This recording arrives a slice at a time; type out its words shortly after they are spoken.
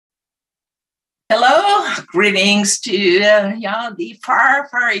Greetings to the far,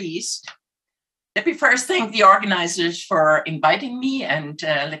 far east. Let me first thank the organizers for inviting me, and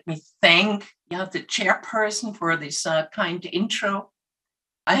let me thank the chairperson for this kind intro.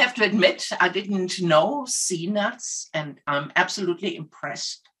 I have to admit, I didn't know SEANUTS, and I'm absolutely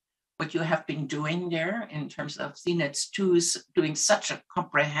impressed what you have been doing there in terms of SEANUTS II, doing such a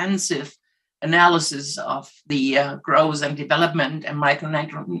comprehensive analysis of the growth and development and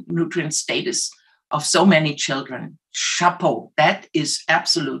micronutrient status of so many children. Chapeau, that is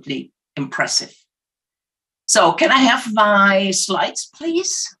absolutely impressive. So can I have my slides,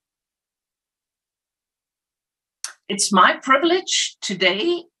 please? It's my privilege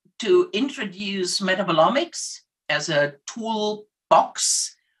today to introduce metabolomics as a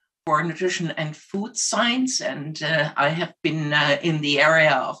toolbox for nutrition and food science. And I have been in the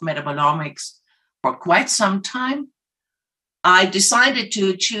area of metabolomics for quite some time. I decided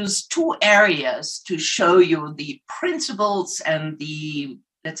to choose two areas to show you the principles and the,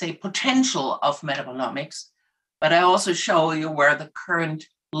 let's say, potential of metabolomics, but I also show you where the current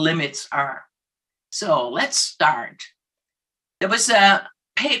limits are. So let's start. There was a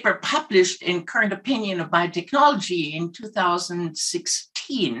paper published in Current Opinion of Biotechnology in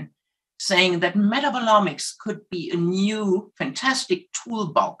 2016 saying that metabolomics could be a new fantastic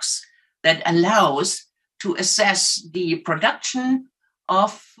toolbox that allows to assess the production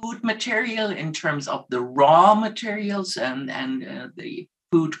of food material in terms of the raw materials and the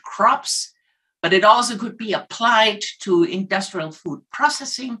food crops, but it also could be applied to industrial food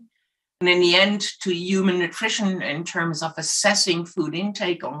processing, and in the end to human nutrition in terms of assessing food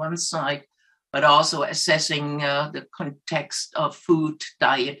intake on one side, but also assessing the context of food,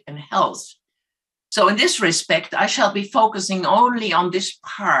 diet, and health. So in this respect, I shall be focusing only on this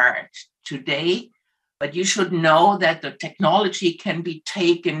part today, but you should know that the technology can be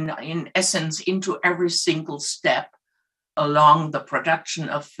taken, in essence, into every single step along the production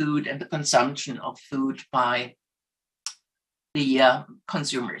of food and the consumption of food by the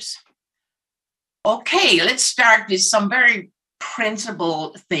consumers. Okay, let's start with some very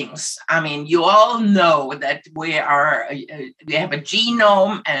principal things. I mean, you all know that we have a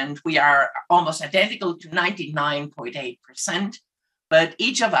genome and we are almost identical to 99.8%, but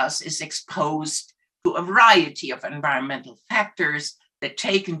each of us is exposed to a variety of environmental factors that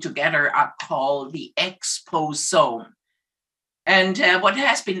taken together are called the exposome. And what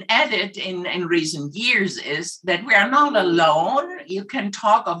has been added in recent years is that we are not alone. You can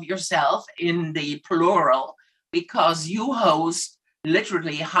talk of yourself in the plural because you host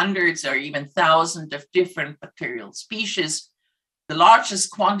literally hundreds or even thousands of different bacterial species, the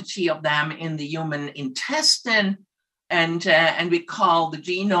largest quantity of them in the human intestine. And we call the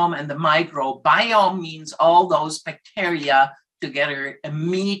genome and the microbiome means all those bacteria together a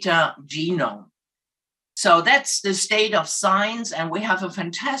metagenome. So that's the state of science. And we have a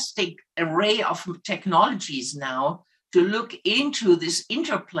fantastic array of technologies now to look into this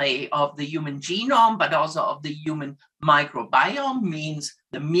interplay of the human genome, but also of the human microbiome, means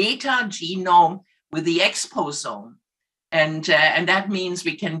the metagenome with the exposome. And that means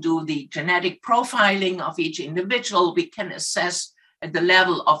we can do the genetic profiling of each individual. We can assess at the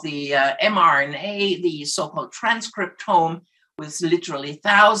level of the mRNA, the so-called transcriptome, with literally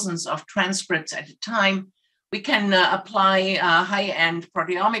thousands of transcripts at a time. We can apply high-end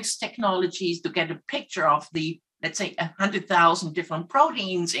proteomics technologies to get a picture of the, let's say, 100,000 different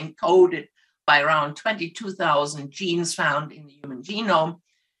proteins encoded by around 22,000 genes found in the human genome.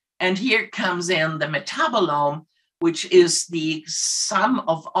 And here comes in the metabolome, which is the sum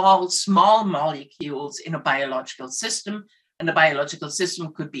of all small molecules in a biological system. And the biological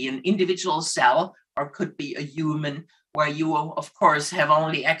system could be an individual cell or could be a human, where you, of course, have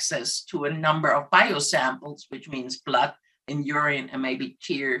only access to a number of biosamples, which means blood and urine and maybe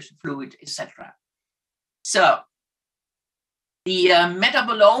tears, fluid, etc. So the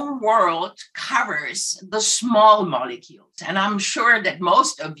metabolome world covers the small molecules. And I'm sure that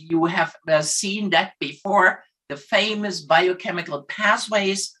most of you have seen that before. The famous biochemical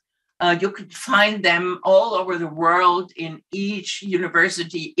pathways, you could find them all over the world in each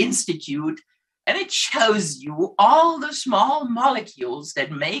university institute, and it shows you all the small molecules that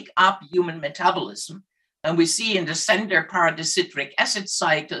make up human metabolism. And we see in the center part the citric acid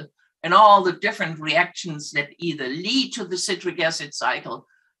cycle and all the different reactions that either lead to the citric acid cycle,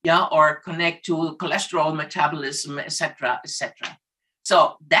 or connect to cholesterol metabolism, etc., etc.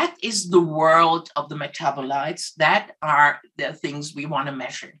 So that is the world of the metabolites. That are the things we want to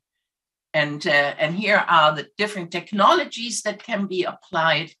measure. And here are the different technologies that can be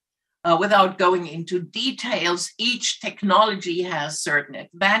applied. Without going into details, each technology has certain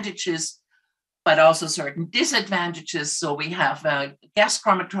advantages. but also certain disadvantages. So we have gas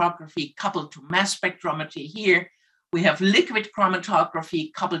chromatography coupled to mass spectrometry here. We have liquid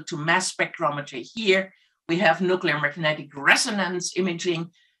chromatography coupled to mass spectrometry here. We have nuclear magnetic resonance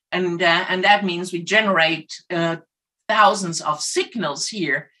imaging, and that means we generate thousands of signals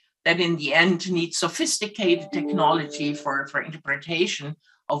here that in the end need sophisticated technology for interpretation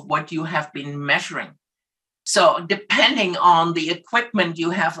of what you have been measuring. So depending on the equipment you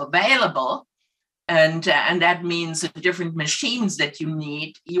have available, and that means the different machines that you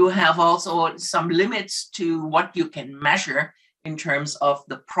need, you have also some limits to what you can measure in terms of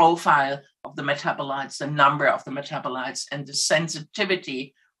the profile of the metabolites, the number of the metabolites, and the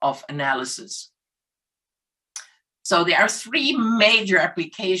sensitivity of analysis. So there are three major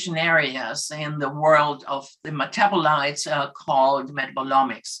application areas in the world of the metabolites called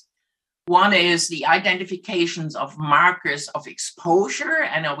metabolomics. One is the identifications of markers of exposure,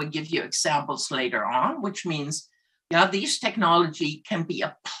 and I will give you examples later on, which means these technology can be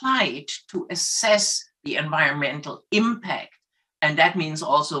applied to assess the environmental impact. And that means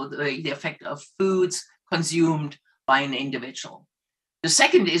also the effect of foods consumed by an individual. The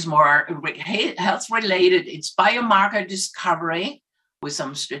second is more health related. It's biomarker discovery with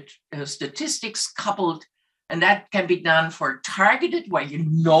some statistics coupled. And that can be done for targeted, where you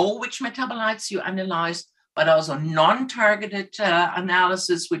know which metabolites you analyze, but also non-targeted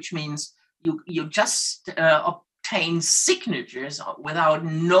analysis, which means you just obtain signatures without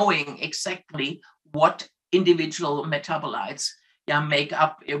knowing exactly what individual metabolites make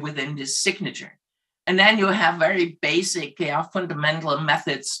up within this signature. And then you have very basic, fundamental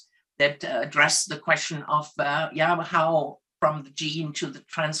methods that address the question of how from the gene to the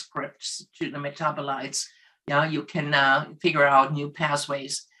transcripts to the metabolites, you can figure out new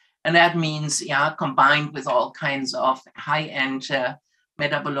pathways. And that means, combined with all kinds of high-end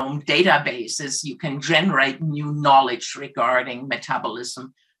metabolome databases, you can generate new knowledge regarding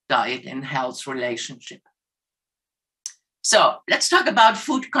metabolism, diet, and health relationship. So let's talk about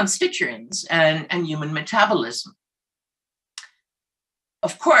food constituents and human metabolism.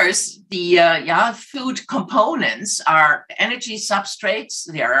 Of course, the food components are energy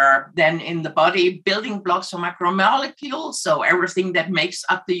substrates. They are then in the body building blocks for macromolecules, so everything that makes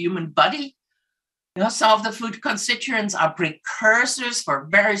up the human body. Some of the food constituents are precursors for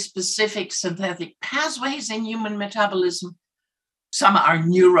very specific synthetic pathways in human metabolism. Some are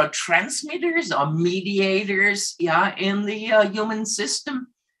neurotransmitters or mediators in the human system.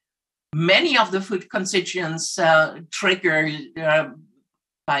 Many of the food constituents trigger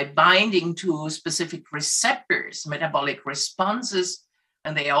by binding to specific receptors, metabolic responses,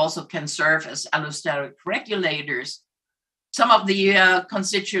 and they also can serve as allosteric regulators. Some of the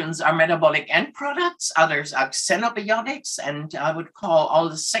constituents are metabolic end products, others are xenobiotics, and I would call all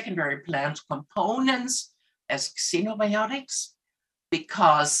the secondary plant components as xenobiotics,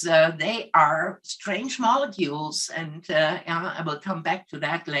 because they are strange molecules, and I will come back to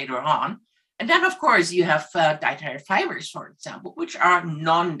that later on. And then, of course, you have dietary fibers, for example, which are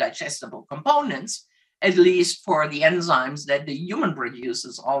non-digestible components, at least for the enzymes that the human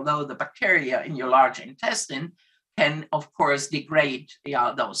produces, although the bacteria in your large intestine can, of course, degrade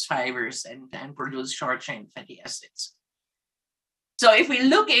those fibers and produce short-chain fatty acids. So if we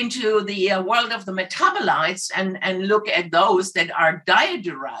look into the world of the metabolites and look at those that are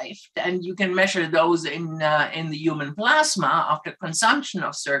diet-derived, and you can measure those in the human plasma after consumption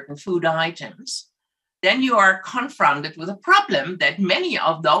of certain food items, then you are confronted with a problem that many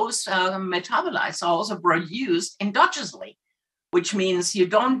of those metabolites are also produced endogenously, which means you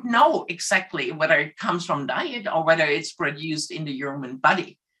don't know exactly whether it comes from diet or whether it's produced in the human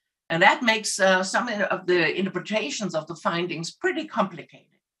body. And that makes some of the interpretations of the findings pretty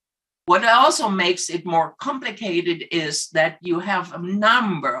complicated. What also makes it more complicated is that you have a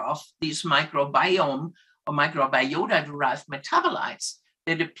number of these microbiome or microbiota-derived metabolites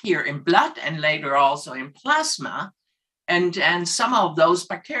that appear in blood and later also in plasma. And some of those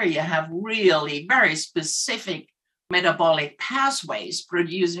bacteria have really very specific metabolic pathways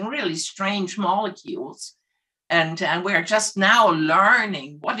producing really strange molecules. And we're just now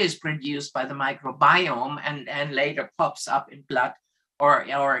learning what is produced by the microbiome and later pops up in blood or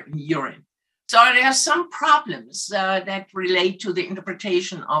in urine. So there are some problems that relate to the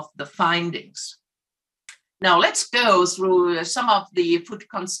interpretation of the findings. Now let's go through some of the food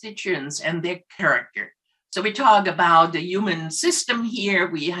constituents and their character. So we talk about the human system here.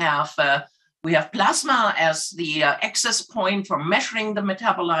 We have plasma as the access point for measuring the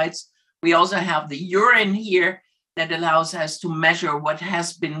metabolites. We also have the urine here that allows us to measure what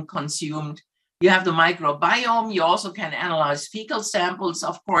has been consumed. You have the microbiome. You also can analyze fecal samples,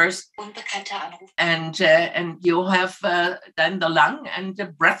 of course. And you have then the lung and the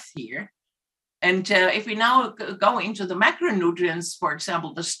breath here. And if we now go into the macronutrients, for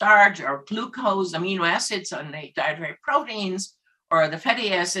example, the starch or glucose, amino acids, and the dietary proteins, or the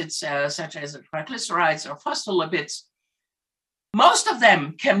fatty acids, such as the triglycerides or phospholipids, most of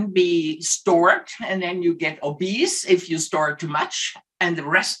them can be stored, and then you get obese if you store too much, and the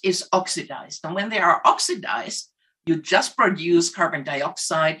rest is oxidized. And when they are oxidized, you just produce carbon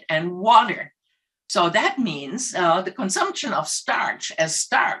dioxide and water. So that means the consumption of starch as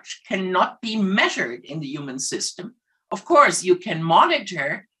starch cannot be measured in the human system. Of course, you can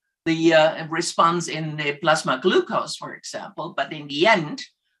monitor the response in the plasma glucose, for example, but in the end,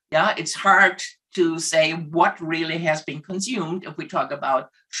 it's hard to say what really has been consumed if we talk about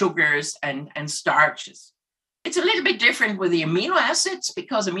sugars and starches. It's a little bit different with the amino acids,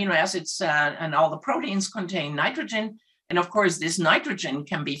 because amino acids and all the proteins contain nitrogen. And of course, this nitrogen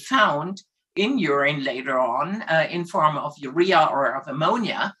can be found in urine later on in form of urea or of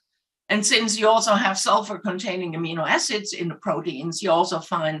ammonia. And since you also have sulfur-containing amino acids in the proteins, you also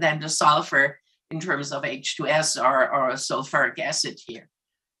find then the sulfur in terms of H2S or sulfuric acid here.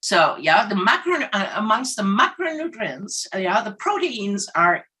 So amongst the macronutrients, the proteins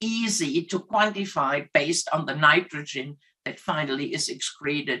are easy to quantify based on the nitrogen that finally is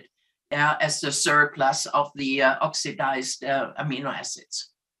excreted as the surplus of the oxidized amino acids.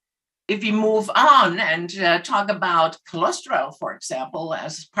 If we move on and talk about cholesterol, for example,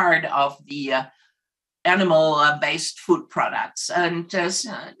 as part of the animal-based food products, and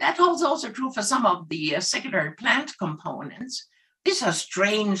that holds also true for some of the secondary plant components. These are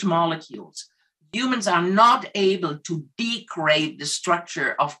strange molecules. Humans are not able to degrade the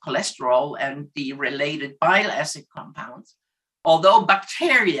structure of cholesterol and the related bile acid compounds, although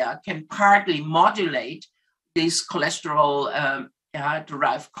bacteria can partly modulate these cholesterol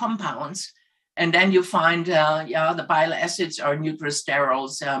derived compounds. And then you find the bile acids or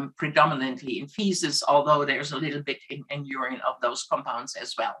nutristerols predominantly in feces, although there's a little bit in urine of those compounds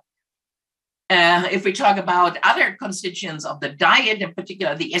as well. If we talk about other constituents of the diet, in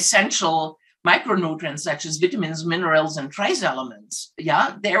particular the essential micronutrients such as vitamins, minerals, and trace elements,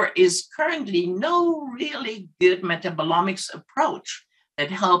 there is currently no really good metabolomics approach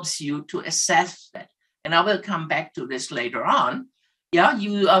that helps you to assess that. And I will come back to this later on.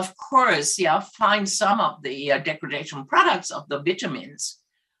 You of course find some of the degradation products of the vitamins,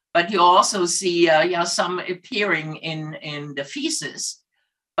 but you also see some appearing in the feces.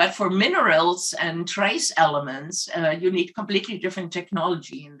 But for minerals and trace elements, you need completely different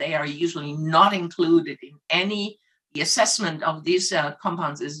technology, and they are usually not included in any. The assessment of these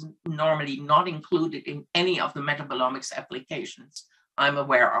compounds is normally not included in any of the metabolomics applications I'm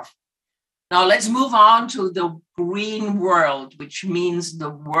aware of. Now let's move on to the green world, which means the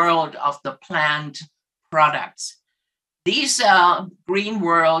world of the plant products. This green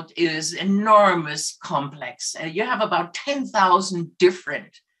world is enormous complex. You have about 10,000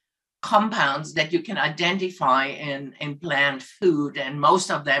 different compounds that you can identify in plant food, and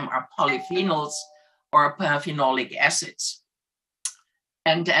most of them are polyphenols or phenolic acids.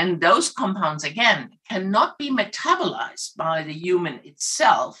 And those compounds, again, cannot be metabolized by the human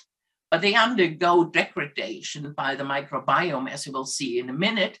itself, but they undergo degradation by the microbiome, as we will see in a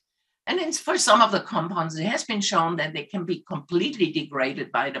minute. And for some of the compounds, it has been shown that they can be completely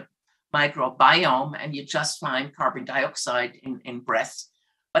degraded by the microbiome, and you just find carbon dioxide in breath.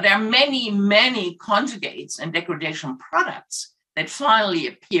 But there are many, many conjugates and degradation products that finally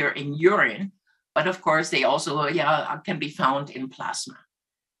appear in urine. But of course, they also can be found in plasma.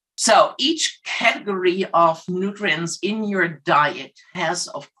 So each category of nutrients in your diet has,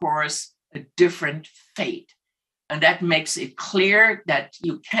 of course, a different fate. And that makes it clear that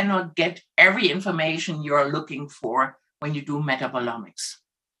you cannot get every information you're looking for when you do metabolomics.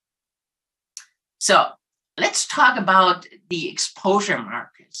 So let's talk about the exposure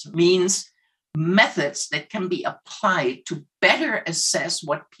markers, means methods that can be applied to better assess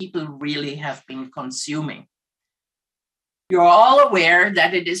what people really have been consuming. You're all aware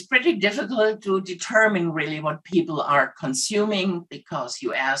that it is pretty difficult to determine really what people are consuming, because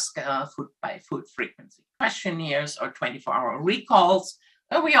you ask food by food frequency questionnaires or 24-hour recalls.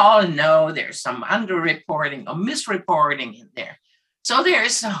 But we all know there's some underreporting or misreporting in there. So there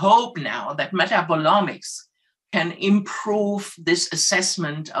is hope now that metabolomics can improve this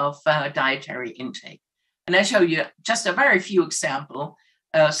assessment of dietary intake. And I show you just a very few examples,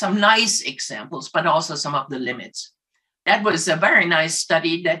 some nice examples, but also some of the limits. That was a very nice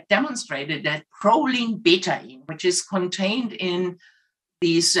study that demonstrated that proline betaine, which is contained in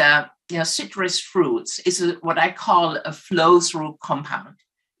these citrus fruits is what I call a flow-through compound.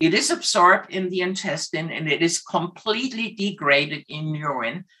 It is absorbed in the intestine and it is completely degraded in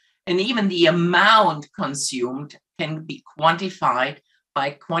urine. And even the amount consumed can be quantified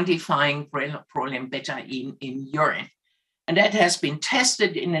by quantifying proline betaine in urine. And that has been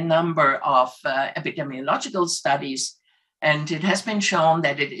tested in a number of epidemiological studies. And it has been shown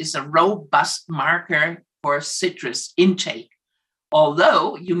that it is a robust marker for citrus intake.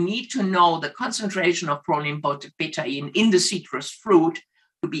 Although you need to know the concentration of proline betaine in the citrus fruit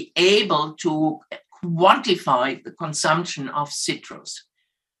to be able to quantify the consumption of citrus.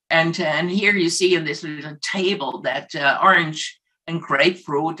 And here you see in this little table that orange and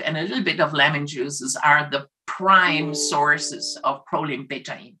grapefruit and a little bit of lemon juices are the prime sources of proline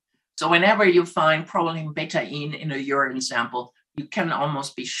betaine. So whenever you find proline betaine in a urine sample, you can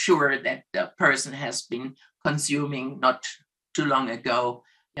almost be sure that the person has been consuming not too long ago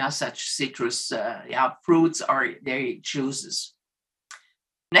such citrus fruits or their juices.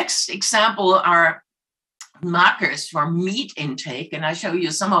 Next example are markers for meat intake, and I show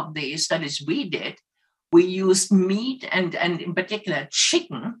you some of the studies we did. We used meat and in particular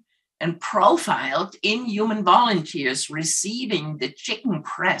chicken and profiled in human volunteers receiving the chicken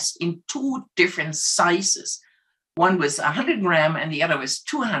breast in two different sizes. One was 100 grams and the other was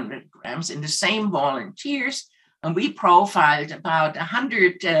 200 grams in the same volunteers. And we profiled about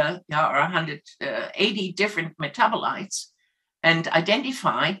 100 or 180 different metabolites and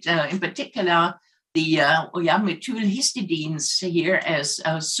identified in particular the methylhistidines here as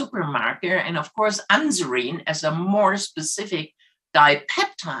a supermarker, and of course anserine as a more specific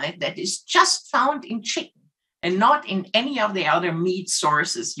dipeptide that is just found in chicken and not in any of the other meat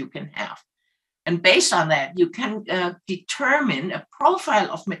sources you can have. And based on that, you can determine a profile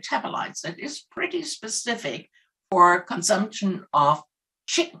of metabolites that is pretty specific for consumption of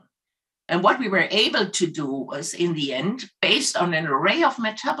chicken. And what we were able to do was, in the end, based on an array of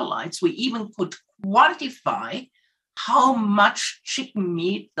metabolites, we even could quantify how much chicken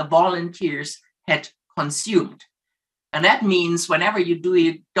meat the volunteers had consumed. And that means whenever you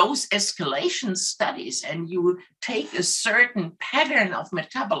do dose escalation studies and you take a certain pattern of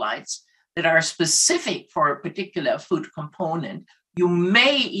metabolites that are specific for a particular food component, you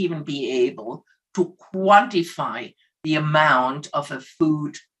may even be able to quantify the amount of a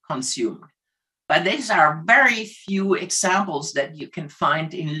food consumed. But these are very few examples that you can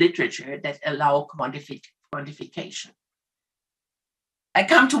find in literature that allow quantification. I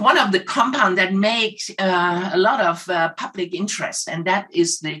come to one of the compounds that makes a lot of public interest, and that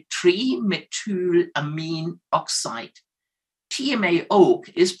is the trimethylamine oxide. TMAO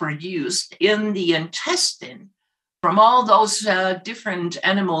is produced in the intestine from all those different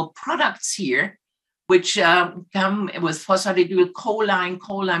animal products here, which come with phosphatidyl-choline,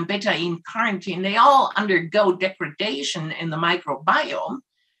 choline, betaine, carnitine. They all undergo degradation in the microbiome.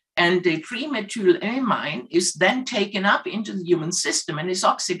 And the trimethylamine is then taken up into the human system and is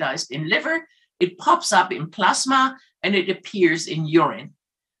oxidized in liver. It pops up in plasma and it appears in urine.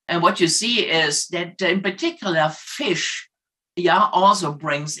 And what you see is that in particular fish also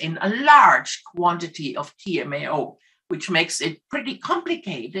brings in a large quantity of TMAO, which makes it pretty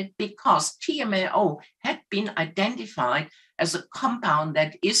complicated because TMAO had been identified as a compound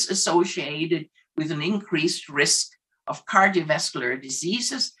that is associated with an increased risk of cardiovascular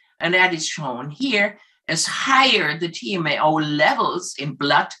diseases. And that is shown here. As higher the TMAO levels in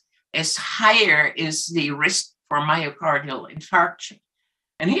blood, as higher is the risk for myocardial infarction.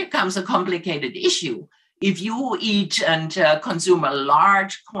 And here comes a complicated issue. If you eat and consume a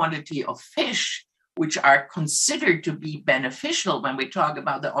large quantity of fish, which are considered to be beneficial when we talk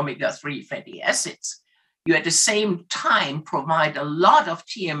about the omega-3 fatty acids, you at the same time provide a lot of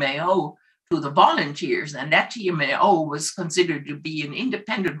TMAO to the volunteers, and that TMAO was considered to be an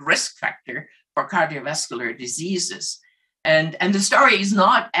independent risk factor for cardiovascular diseases. And the story is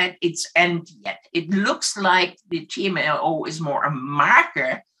not at its end yet. It looks like the TMAO is more a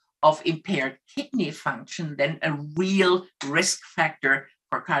marker of impaired kidney function than a real risk factor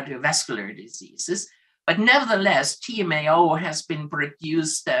for cardiovascular diseases. But nevertheless, TMAO has been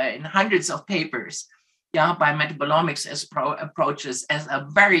produced in hundreds of papers by metabolomics approaches as a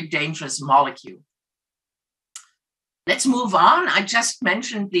very dangerous molecule. Let's move on. I just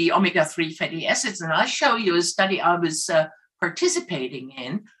mentioned the omega-3 fatty acids, and I'll show you a study I was participating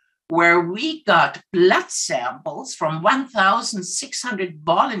in where we got blood samples from 1,600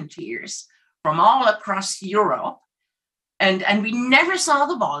 volunteers from all across Europe. And we never saw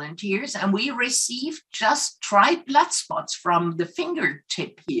the volunteers, and we received just dried blood spots from the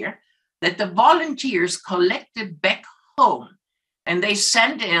fingertip here that the volunteers collected back home. And they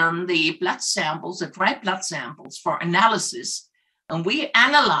sent in the blood samples, the dry blood samples for analysis. And we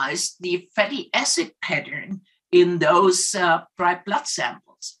analyzed the fatty acid pattern in those dry blood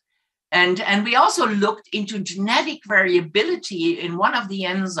samples. And we also looked into genetic variability in one of the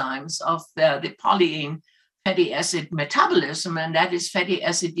enzymes of the polyene fatty acid metabolism, and that is fatty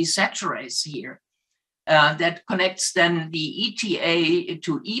acid desaturase here. That connects then the ETA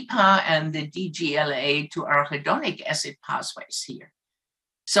to EPA and the DGLA to arachidonic acid pathways here.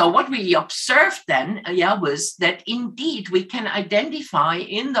 So what we observed then was that indeed we can identify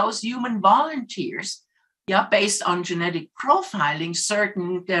in those human volunteers, based on genetic profiling,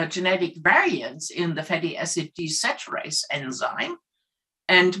 certain genetic variants in the fatty acid desaturase enzyme.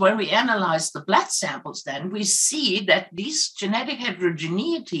 And when we analyze the blood samples, then we see that this genetic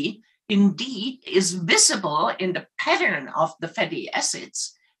heterogeneity indeed is visible in the pattern of the fatty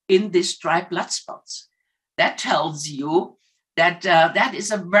acids in these dry blood spots. That tells you that that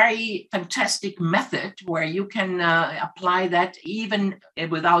is a very fantastic method where you can apply that even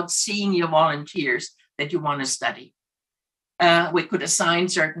without seeing your volunteers that you want to study. We could assign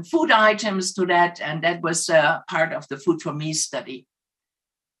certain food items to that, and that was part of the Food for Me study.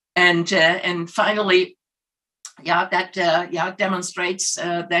 And finally, that demonstrates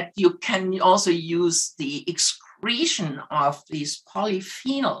that you can also use the excretion of these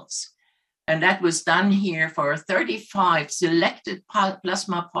polyphenols. And that was done here for 35 selected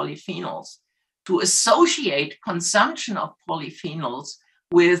plasma polyphenols to associate consumption of polyphenols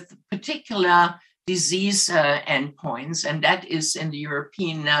with particular disease endpoints. And that is in the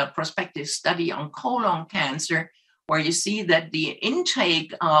European prospective study on colon cancer, where you see that the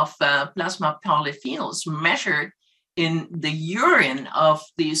intake of plasma polyphenols measured in the urine of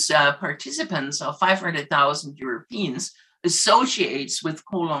these participants of 500,000 Europeans associates with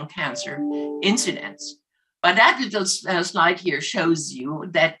colon cancer incidence. But that little slide here shows you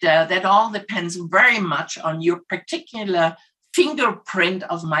that that all depends very much on your particular fingerprint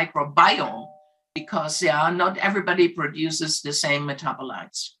of microbiome, because not everybody produces the same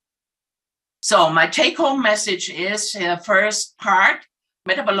metabolites. So my take-home message is, first part,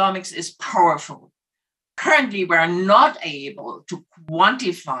 metabolomics is powerful. Currently, we're not able to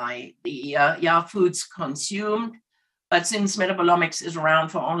quantify the foods consumed, but since metabolomics is around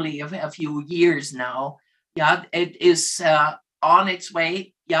for only a few years now, it is on its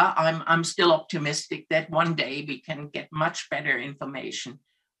way. I'm still optimistic that one day we can get much better information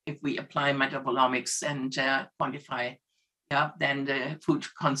if we apply metabolomics and quantify than the food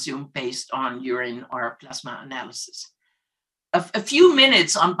consumed based on urine or plasma analysis. A few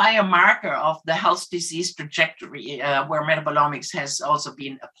minutes on biomarker of the health disease trajectory, where metabolomics has also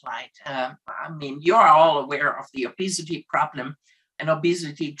been applied. You're all aware of the obesity problem, and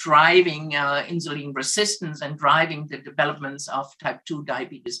obesity driving insulin resistance and driving the developments of type 2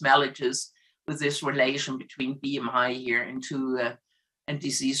 diabetes mellitus, with this relation between BMI here and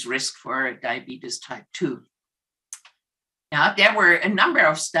disease risk for diabetes type 2. There were a number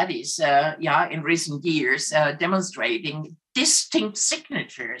of studies in recent years demonstrating distinct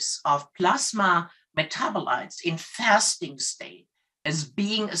signatures of plasma metabolites in fasting state as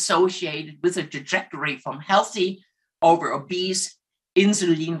being associated with a trajectory from healthy over obese,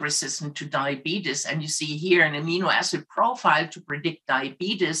 insulin resistant to diabetes. And you see here an amino acid profile to predict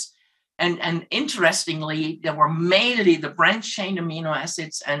diabetes. And interestingly, there were mainly the branched chain amino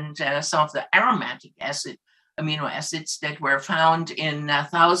acids and some of the aromatic acid amino acids that were found in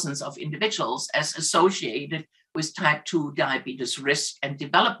thousands of individuals as associated with type 2 diabetes risk and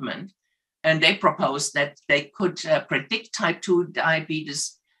development. And they proposed that they could predict type 2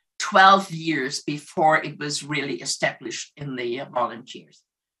 diabetes 12 years before it was really established in the volunteers.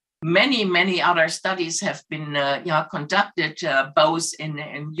 Many other studies have been conducted both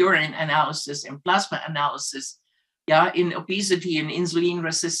in urine analysis and plasma analysis, in obesity and insulin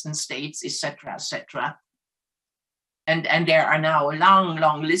resistant states, etc., etc. And there are now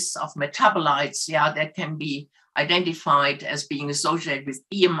long lists of metabolites that can be identified as being associated with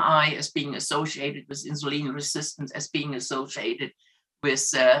BMI, as being associated with insulin resistance, as being associated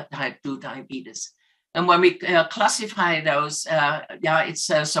with type 2 diabetes. And when we classify those, it's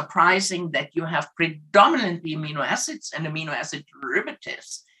surprising that you have predominantly amino acids and amino acid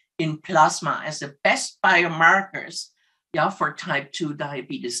derivatives in plasma as the best biomarkers for type 2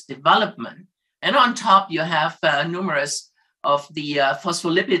 diabetes development. And on top, you have numerous of the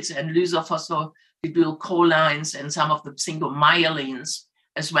phospholipids and lysophosphatidylcholines and some of the single myelins,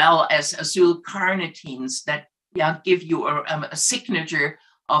 as well as acylcarnitines that give you a signature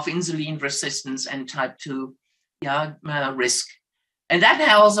of insulin resistance and type 2 risk. And that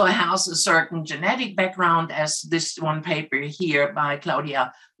also has a certain genetic background, as this one paper here by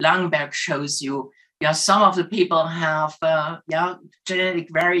Claudia Langberg shows you. Yeah, some of the people have genetic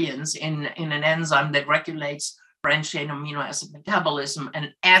variants in an enzyme that regulates branched-chain amino acid metabolism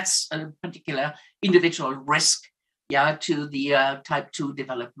and adds a particular individual risk to the type 2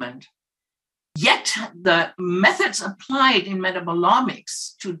 development. Yet the methods applied in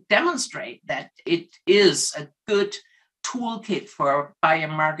metabolomics to demonstrate that it is a good toolkit for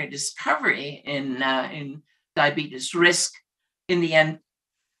biomarker discovery in diabetes risk in the end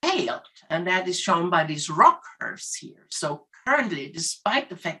failed. And that is shown by these rock curves here. So currently, despite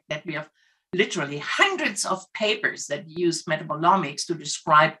the fact that we have literally hundreds of papers that use metabolomics to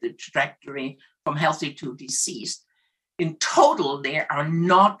describe the trajectory from healthy to diseased, in total, there are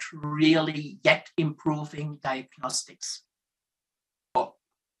not really yet improving diagnostics.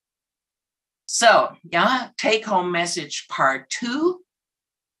 So, take-home message part 2.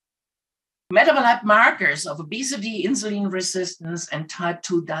 Metabolic markers of obesity, insulin resistance, and type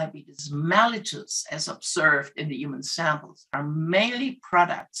 2 diabetes mellitus, as observed in the human samples, are mainly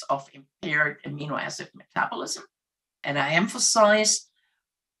products of impaired amino acid metabolism. And I emphasize,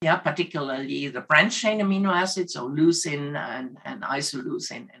 particularly the branched-chain amino acids, so leucine and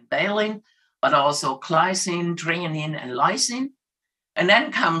isoleucine and valine, but also glycine, threonine, and lysine. And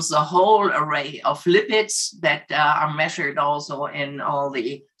then comes the whole array of lipids that are measured also in all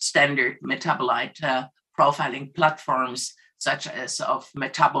the standard metabolite profiling platforms, such as of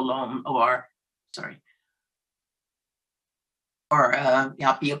Metabolome or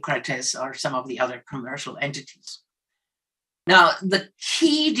Biocrates or some of the other commercial entities. Now, the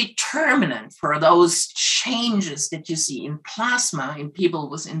key determinant for those changes that you see in plasma in people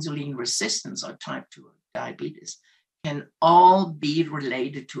with insulin resistance or type 2 diabetes can all be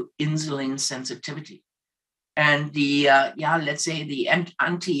related to insulin sensitivity. And the, let's say the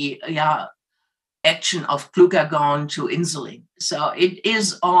action of glucagon to insulin. So it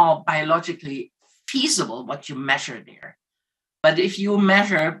is all biologically feasible what you measure there. But if you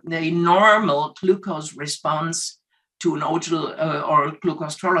measure the normal glucose response to an or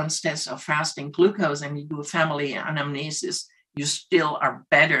glucose tolerance test of fasting glucose and you do a family anamnesis, you still are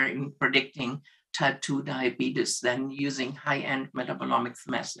better in predicting type 2 diabetes than using high-end metabolomics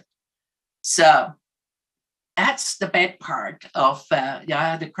method. So that's the bad part of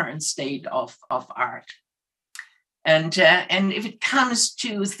the current state of art. And if it comes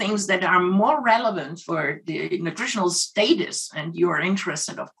to things that are more relevant for the nutritional status, and you are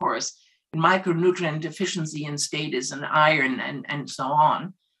interested, of course, in micronutrient deficiency and status and iron and so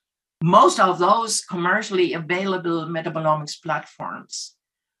on, most of those commercially available metabolomics platforms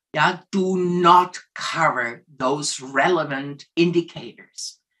do not cover those relevant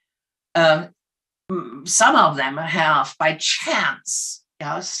indicators. Some of them have, by chance,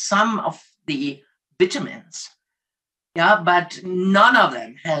 some of the vitamins, but none of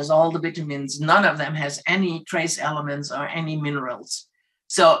them has all the vitamins. None of them has any trace elements or any minerals.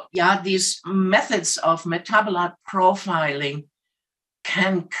 So, these methods of metabolite profiling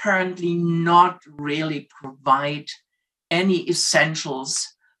can currently not really provide any essentials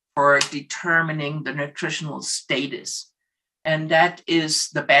for determining the nutritional status. And that is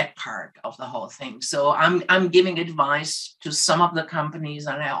the bad part of the whole thing. So I'm giving advice to some of the companies,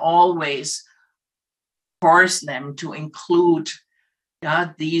 and I always force them to include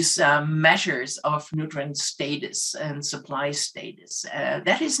these measures of nutrient status and supply status.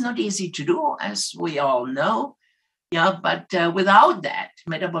 That is not easy to do, as we all know. But without that,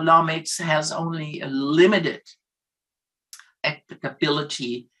 metabolomics has only a limited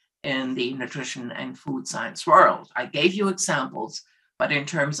applicability in the nutrition and food science world. I gave you examples, but in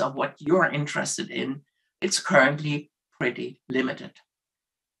terms of what you're interested in, it's currently pretty limited.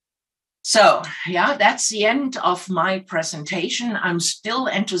 So, that's the end of my presentation. I'm still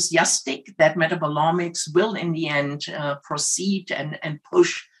enthusiastic that metabolomics will, in the end, proceed and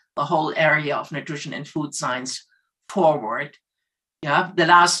push the whole area of nutrition and food science forward. The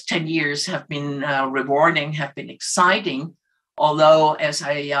last 10 years have been rewarding, have been exciting. Although, as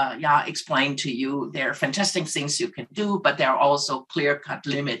I explained to you, there are fantastic things you can do, but there are also clear-cut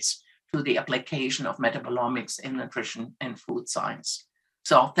limits to the application of metabolomics in nutrition and food science.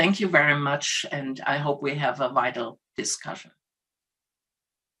 So thank you very much, and I hope we have a vital discussion.